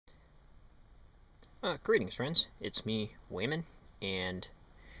Greetings, friends. It's me, Wayman, and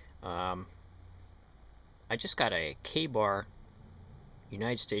um, I just got a KA-BAR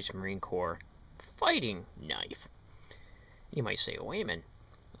United States Marine Corps fighting knife. You might say, Wayman,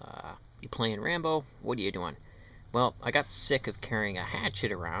 you playing Rambo? What are you doing? Well, I got sick of carrying a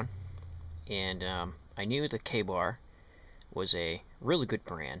hatchet around, and I knew the KA-BAR was a really good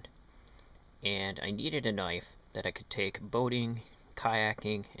brand, and I needed a knife that I could take boating,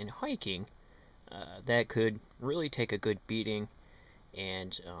 kayaking, and hiking that could really take a good beating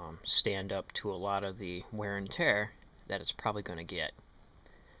and stand up to a lot of the wear and tear that it's probably going to get.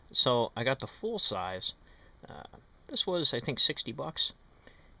 So I got the full size. Uh, this was, I think, 60 bucks,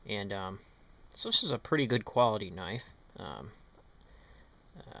 and so this is a pretty good quality knife.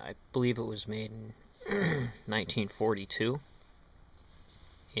 I believe it was made in 1942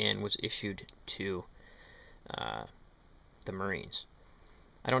 and was issued to uh, the Marines.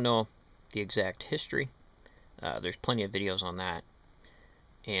 I don't know the exact history. There's plenty of videos on that.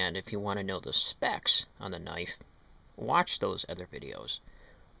 And if you want to know the specs on the knife, watch those other videos.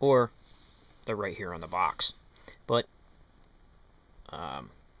 Or they're right here on the box. But from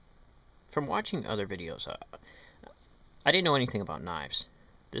watching other videos, I didn't know anything about knives.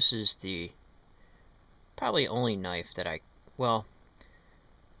 This is the probably only knife that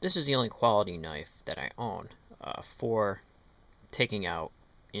this is the only quality knife that I own for taking out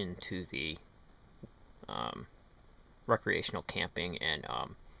into the recreational camping and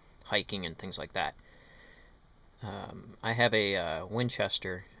hiking and things like that. I have a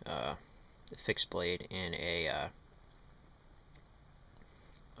Winchester fixed blade and a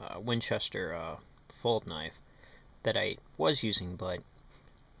Winchester fold knife that I was using, but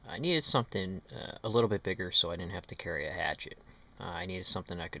I needed something a little bit bigger so I didn't have to carry a hatchet. I needed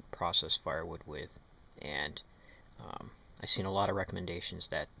something I could process firewood with, and I've seen a lot of recommendations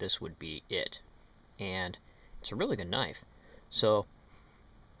that this would be it. And it's a really good knife. So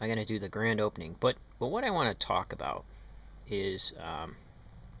I'm going to do the grand opening. But what I want to talk about is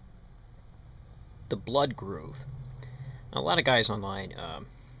the blood groove. Now, a lot of guys online,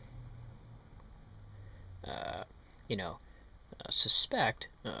 suspect,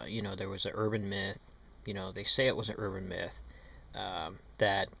 there was an urban myth. They say it was an urban myth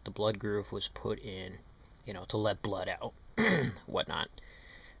that the blood groove was put in, to let blood out, whatnot.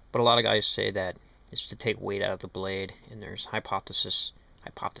 But a lot of guys say that it's to take weight out of the blade, and there's hypotheses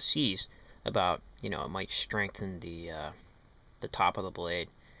about, it might strengthen the top of the blade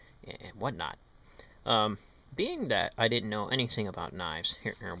and whatnot. Being that I didn't know anything about knives,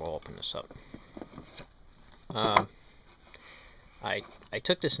 here we'll open this up. I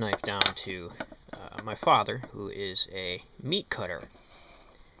took this knife down to my father, who is a meat cutter,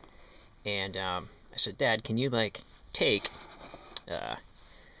 and I said, Dad, can you take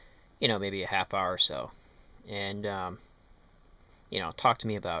maybe a half hour or so, and talk to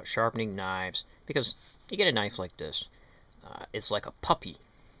me about sharpening knives, because you get a knife like this, it's like a puppy.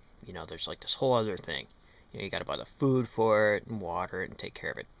 There's this whole other thing. You got to buy the food for it and water it and take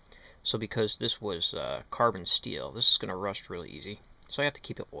care of it. So because this was carbon steel, this is going to rust really easy. So I have to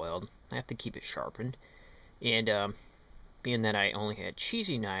keep it oiled. I have to keep it sharpened. And being that I only had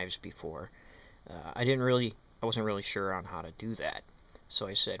cheesy knives before, I wasn't really sure on how to do that. So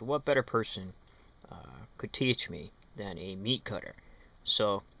I said, what better person could teach me than a meat cutter?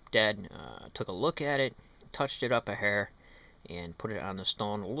 So Dad took a look at it, touched it up a hair, and put it on the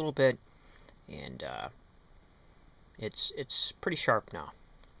stone a little bit, and it's pretty sharp now.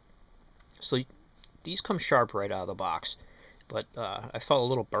 So these come sharp right out of the box, but I felt a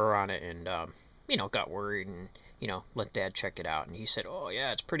little burr on it, and got worried, and let Dad check it out, and he said, oh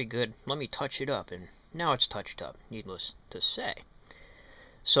yeah, it's pretty good, let me touch it up. And now it's touched up, needless to say.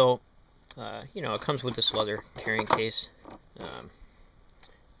 So it comes with this leather carrying case.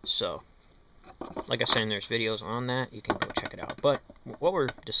 So like I said, there's videos on that, you can go check it out. But what we're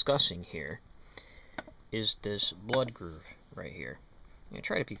discussing here is this blood groove right here. I'm going to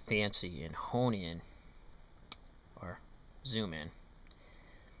try to be fancy and hone in, or zoom in,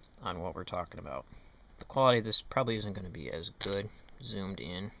 on what we're talking about. The quality of this probably isn't going to be as good zoomed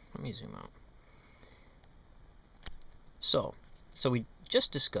in. Let me zoom out. So we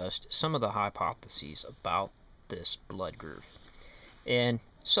just discussed some of the hypotheses about this blood groove. And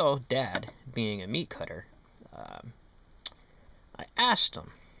so Dad, being a meat cutter, I asked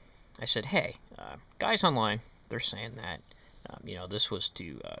him, I said, hey, guys online, they're saying that, this was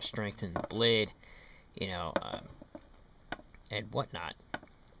to strengthen the blade, and whatnot.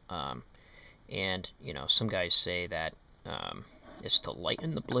 And, some guys say that it's to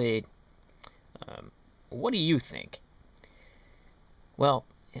lighten the blade. What do you think? Well,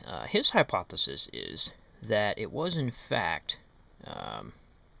 his hypothesis is that it was in fact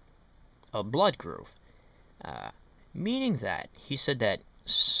a blood groove, meaning that he said that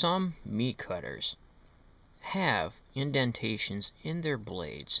some meat cutters have indentations in their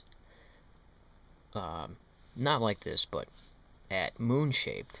blades, not like this, but at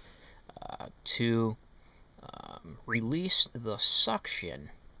moon-shaped, to release the suction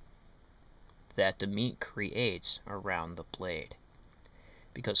that the meat creates around the blade.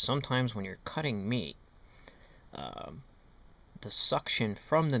 Because sometimes when you're cutting meat, the suction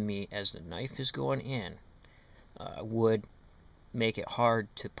from the meat as the knife is going in would make it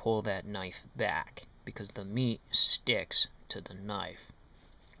hard to pull that knife back because the meat sticks to the knife.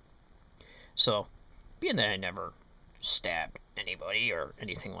 So, being that I never stabbed anybody or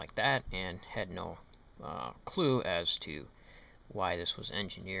anything like that and had no clue as to why this was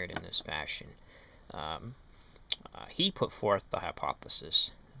engineered in this fashion, he put forth the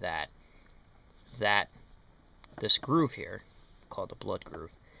hypothesis that this groove here, called the blood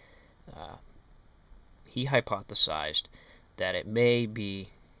groove, he hypothesized that it may be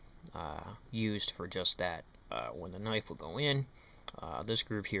used for just that. When the knife would go in, this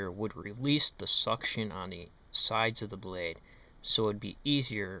groove here would release the suction on the sides of the blade, so it'd be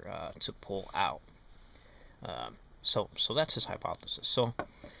easier to pull out. So that's his hypothesis. So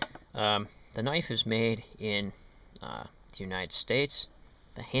the knife is made in the United States.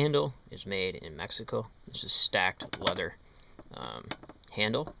 The handle is made in Mexico. This is stacked leather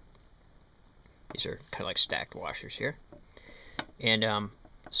handle. These are kind of like stacked washers here. And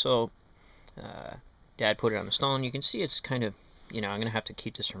Dad put it on the stone. You can see it's kind of, I'm going to have to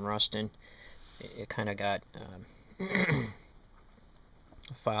keep this from rusting. It kind of got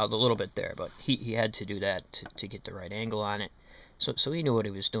filed a little bit there, but he had to do that to get the right angle on it. So he knew what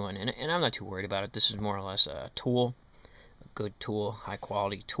he was doing, and I'm not too worried about it. This is more or less a tool, a good tool, high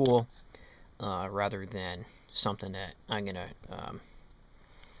quality tool, rather than something that I'm gonna,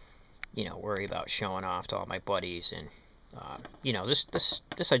 worry about showing off to all my buddies. And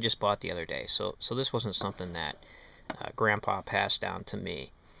this I just bought the other day, so this wasn't something that Grandpa passed down to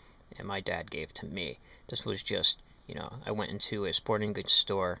me and my dad gave to me. This was just, I went into a sporting goods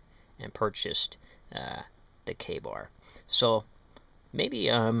store and purchased the KA-BAR. So maybe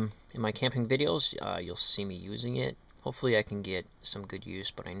in my camping videos you'll see me using it. Hopefully I can get some good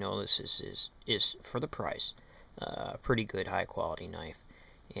use, but I know this is for the price, a pretty good high quality knife.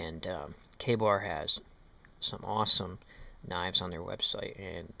 And KA-BAR has some awesome knives on their website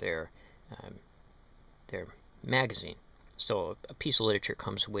and their magazine. So a piece of literature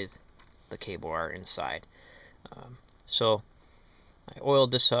comes with the KA-BAR inside. So I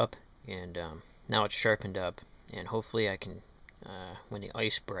oiled this up, and now it's sharpened up, and hopefully I can, when the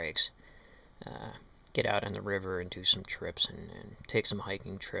ice breaks, get out on the river and do some trips and take some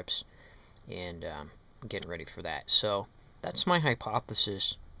hiking trips, and getting ready for that. So that's my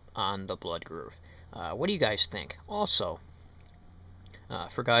hypothesis on the blood groove. What do you guys think? Also,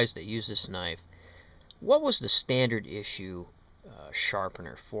 for guys that use this knife, what was the standard issue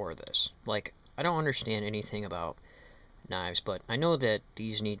sharpener for this? Like, I don't understand anything about knives, but I know that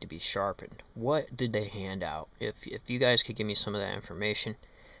these need to be sharpened. What did they hand out? If you guys could give me some of that information.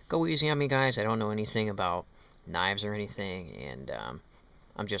 Go easy on me, guys. I don't know anything about knives or anything, and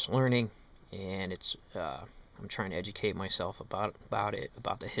I'm just learning, and it's I'm trying to educate myself about it,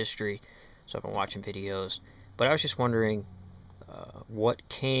 about the history. So I've been watching videos, but I was just wondering what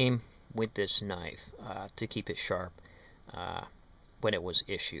came with this knife to keep it sharp when it was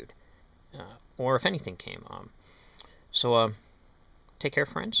issued, or if anything came. So take care,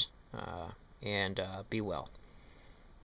 friends, and be well.